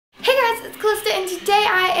it's Calista, and today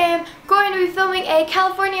I am going to be filming a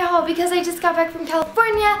California haul because I just got back from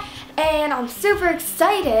California and I'm super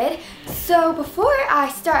excited. So before I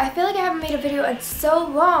start, I feel like I haven't made a video in so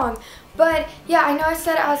long, but yeah, I know I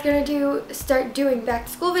said I was going to start doing back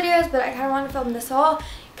to school videos, but I kind of want to film this haul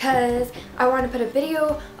because I want to put a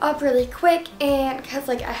video up really quick, and because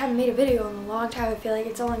like I haven't made a video in a long time. I feel like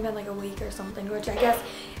it's only been like a week or something, which I guess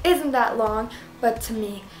isn't that long, but to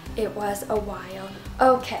me it was a while.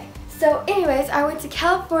 Okay, so anyways, I went to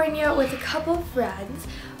California with a couple of friends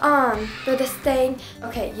for this thing.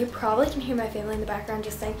 Okay, you probably can hear my family in the background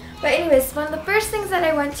just saying, but anyways, one of the first things that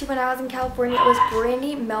I went to when I was in California was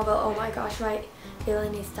Brandy Melville. Oh my gosh, my family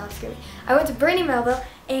needs to stop screaming. I went to Brandy Melville,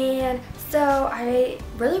 and so I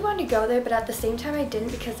really wanted to go there, but at the same time I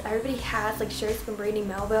didn't because everybody has like shirts from Brandy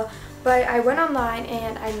Melville. But I went online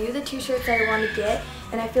and I knew the two shirts that I wanted to get,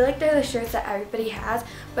 and I feel like they're the shirts that everybody has.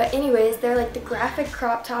 But anyways, they're like the graphic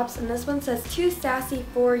crop tops, and this one says "Too Sassy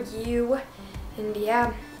for You," and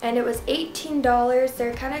yeah, and it was $18.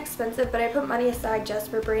 They're kind of expensive, but I put money aside just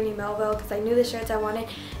for Brandy Melville because I knew the shirts I wanted,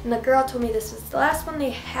 and the girl told me this was the last one they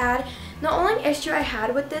had. The only issue I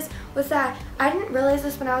had with this was that I didn't realize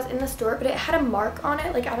this when I was in the store, but it had a mark on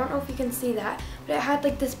it. Like, I don't know if you can see that, but it had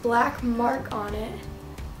like this black mark on it.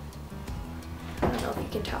 I don't know if you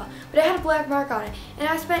can tell, but it had a black mark on it, and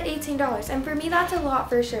I spent $18, and for me that's a lot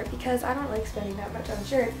for a shirt because I don't like spending that much on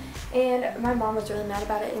shirts, and my mom was really mad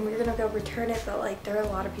about it, and we were gonna go return it, but like there were a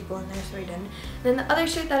lot of people in there, so we didn't. And then the other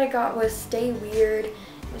shirt that I got was Stay Weird.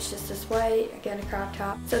 It's just this white, again a crop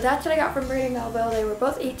top. So that's what I got from Brandy Melville. They were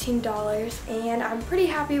both $18, and I'm pretty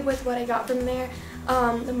happy with what I got from there.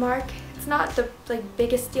 The mark, it's not the like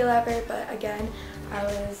biggest deal ever, but again, I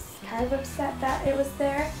was kind of upset that it was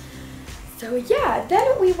there. So yeah,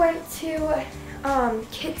 then we went to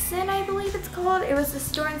Kitson, I believe it's called. It was the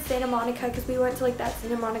store in Santa Monica because we went to like that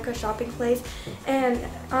Santa Monica shopping place, and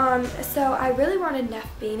so I really wanted Neff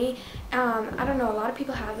beanie. I don't know, a lot of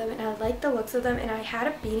people have them and I like the looks of them, and I had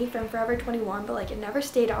a beanie from Forever 21, but like it never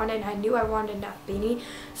stayed on, and I knew I wanted a Neff beanie,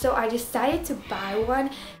 so I decided to buy one.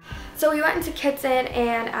 So we went into Kitson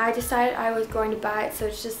and I decided I was going to buy it. So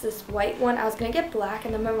it's just this white one. I was going to get black,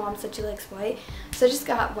 and then my mom said she likes white, so I just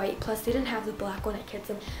got white, plus they didn't have the black one at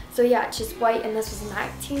Kitson. So yeah, it's just white, and this was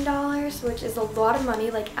 $19, which is a lot of money.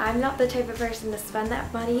 Like, I'm not the type of person to spend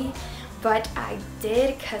that money, but I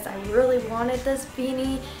did because I really wanted this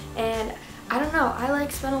beanie, and I don't know, I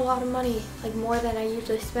like spend a lot of money, like more than I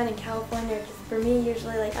usually spend in California, because for me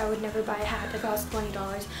usually like I would never buy a hat that cost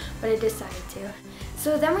 $20, but I decided to.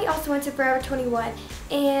 So then we also went to Forever 21,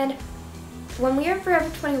 and when we were in Forever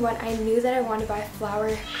 21, I knew that I wanted to buy a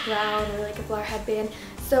flower crown or like a flower headband.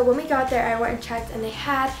 So when we got there, I went and checked, and they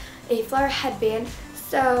had a flower headband.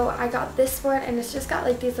 So I got this one, and it's just got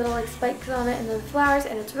like these little like spikes on it and then flowers,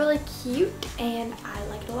 and it's really cute, and I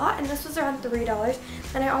like it a lot. And this was around $3.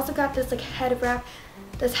 And I also got this like head wrap,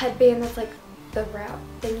 this headband that's like the wrap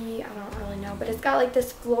thingy, I don't really know, but it's got like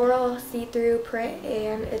this floral see-through print,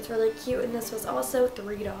 and it's really cute, and this was also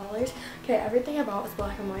 $3. Okay, everything I bought was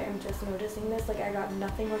black and white. I'm just noticing this, like I got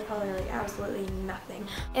nothing with color, like absolutely nothing.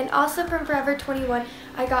 And also from Forever 21,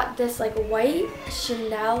 I got this like white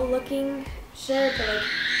Chanel looking shirt, but like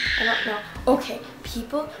I don't know. Okay,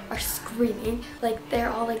 people are screaming, like they're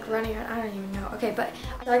all like running around, I don't even know. Okay, but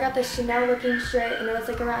so I got this Chanel looking shirt, and it was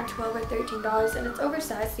like around $12 or $13, and it's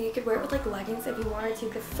oversized, so you could wear it with like leggings if you wanted to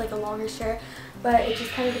because it's like a longer shirt, but it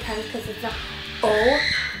just kind of depends because it's not. Oh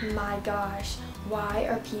my gosh, why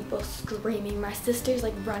are people screaming? My sister's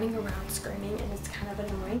like running around screaming, and it's kind of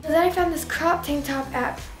annoying. So then I found this crop tank top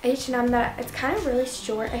at H&M that it's kind of really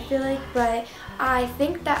short, I feel like, but I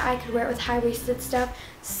think that I could wear it with high-waisted stuff.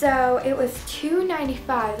 So it was $2.95.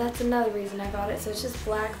 That's another reason I got it. So it's just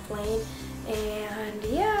black plain, and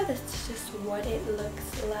yeah, that's just what it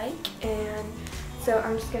looks like. And so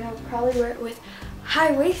I'm just gonna probably wear it with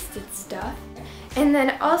high-waisted stuff. And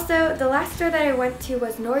then also, the last store that I went to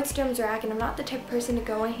was Nordstrom's Rack, and I'm not the type of person to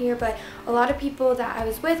go in here, but a lot of people that I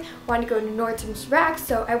was with wanted to go to Nordstrom's Rack,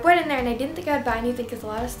 so I went in there, and I didn't think I'd buy anything because a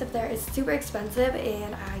lot of stuff there is super expensive,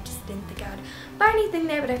 and I just didn't think I'd buy anything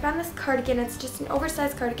there. But I found this cardigan. It's just an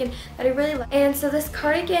oversized cardigan that I really like. And so this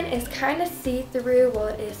cardigan is kind of see-through. Well,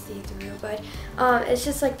 it is see-through, but it's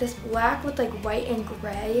just like this black with like white and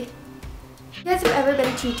gray. If you guys have ever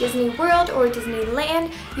been to Disney World or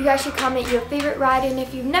Disneyland, you guys should comment your favorite ride, and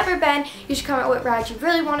if you've never been, you should comment what ride you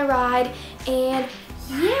really want to ride. And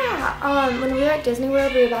yeah, when we were at Disney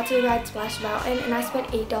World, we were about to ride Splash Mountain, and I spent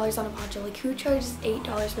 $8 on a poncho. Like, who charges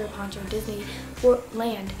 $8 for a poncho?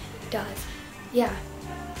 Disneyland does. Yeah,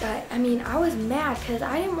 I mean, I was mad because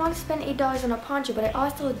I didn't want to spend $8 on a poncho, but I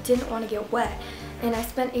also didn't want to get wet. And I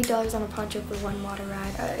spent $8 on a poncho for one water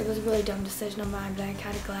ride. It was a really dumb decision of mine, but I'm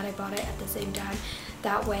kind of glad I bought it at the same time.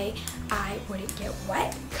 That way I wouldn't get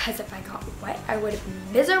wet, because if I got wet, I would have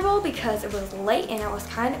been miserable because it was late and it was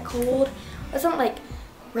kind of cold. It wasn't like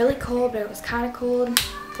really cold, but it was kind of cold.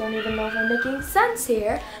 Don't even know if I'm making sense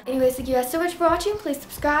here. Anyways, thank you guys so much for watching. Please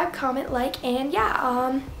subscribe, comment, like, and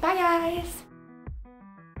yeah, bye guys.